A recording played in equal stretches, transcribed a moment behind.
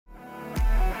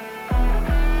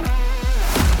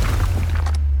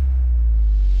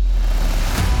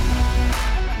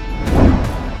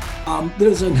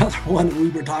There's another one that we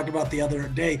were talking about the other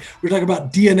day. We were talking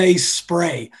about DNA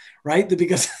spray, right?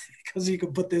 Because you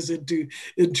can put this into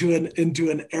an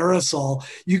aerosol.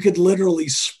 You could literally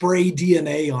spray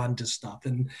DNA onto stuff,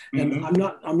 and I'm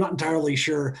not entirely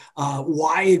sure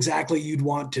why exactly you'd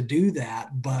want to do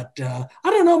that, but I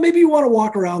don't know. Maybe you want to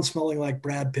walk around smelling like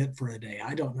Brad Pitt for a day.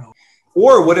 I don't know.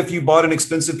 Or what if you bought an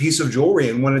expensive piece of jewelry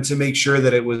and wanted to make sure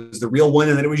that it was the real one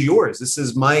and that it was yours? This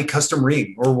is my custom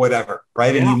ring or whatever,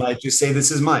 right? Yeah. And you might just say, this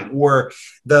is mine. Or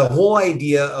the whole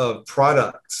idea of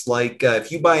products, like if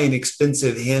you buy an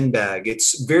expensive handbag,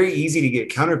 it's very easy to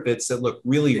get counterfeits that look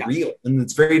really real. And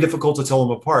it's very difficult to tell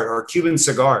them apart. Or Cuban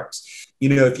cigars. You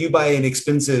know, if you buy an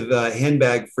expensive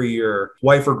handbag for your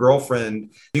wife or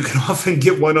girlfriend, you can often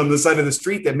get one on the side of the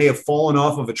street that may have fallen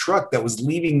off of a truck that was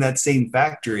leaving that same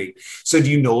factory. So do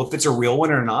you know if it's a real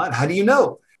one or not? How do you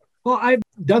know? Well, I've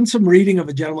done some reading of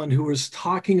a gentleman who was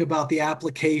talking about the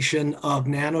application of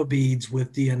nanobeads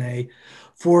with DNA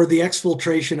for the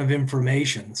exfiltration of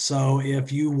information. So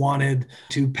if you wanted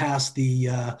to pass the,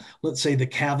 let's say, the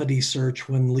cavity search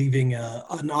when leaving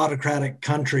an autocratic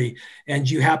country, and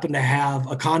you happen to have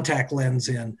a contact lens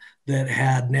in that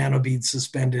had nanobeads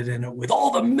suspended in it with all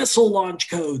the missile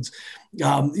launch codes,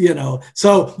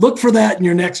 so look for that in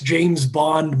your next James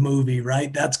Bond movie,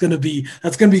 right? That's going to be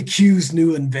Q's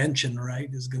new invention, right?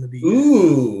 Is going to be.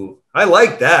 Ooh, I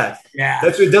like that. Yeah.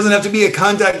 It doesn't have to be a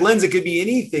contact lens. It could be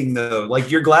anything though,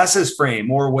 like your glasses frame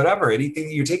or whatever, anything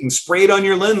that you're taking, spray it on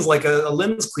your lens like a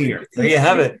lens cleaner. There you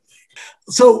have it.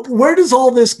 So where does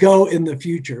all this go in the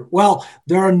future? Well,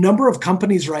 there are a number of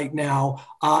companies right now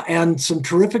and some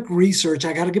terrific research.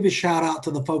 I got to give a shout out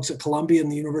to the folks at Columbia and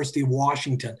the University of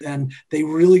Washington. And they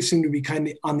really seem to be kind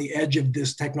of on the edge of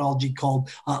this technology called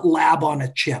lab on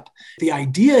a chip. The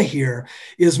idea here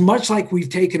is much like we've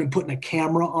taken and putting a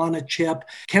camera on a chip.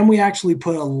 Can we actually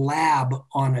put a lab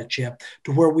on a chip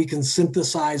to where we can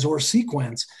synthesize or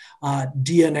sequence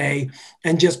DNA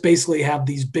and just basically have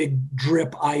these big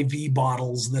drip IV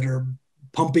bottles that are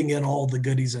pumping in all the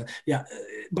goodies. Yeah.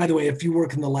 By the way, if you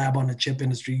work in the lab on a chip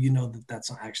industry, you know that that's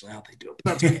not actually how they do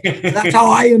it. That's how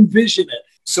I envision it.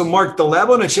 So, Mark, the lab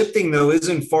on a chip thing, though,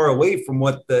 isn't far away from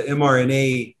what the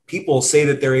mRNA people say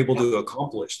that they're able to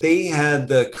accomplish. They had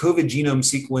the COVID genome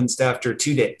sequenced after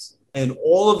 2 days. And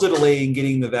all of the delay in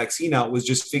getting the vaccine out was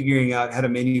just figuring out how to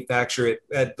manufacture it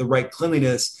at the right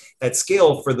cleanliness at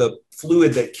scale for the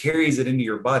fluid that carries it into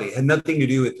your body. It had nothing to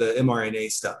do with the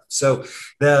mRNA stuff. So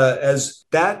as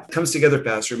that comes together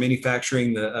faster,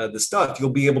 manufacturing the stuff, you'll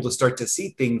be able to start to see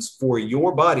things for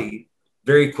your body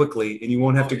very quickly, and you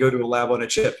won't have to go to a lab on a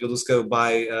chip. You'll just go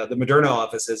by the Moderna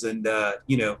offices and,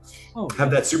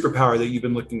 have that superpower that you've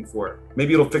been looking for.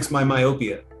 Maybe it'll fix my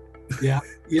myopia. Yeah.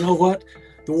 You know what?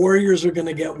 The Warriors are going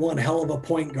to get one hell of a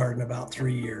point guard in about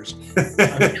 3 years.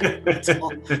 That's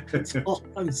all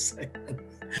I'm saying.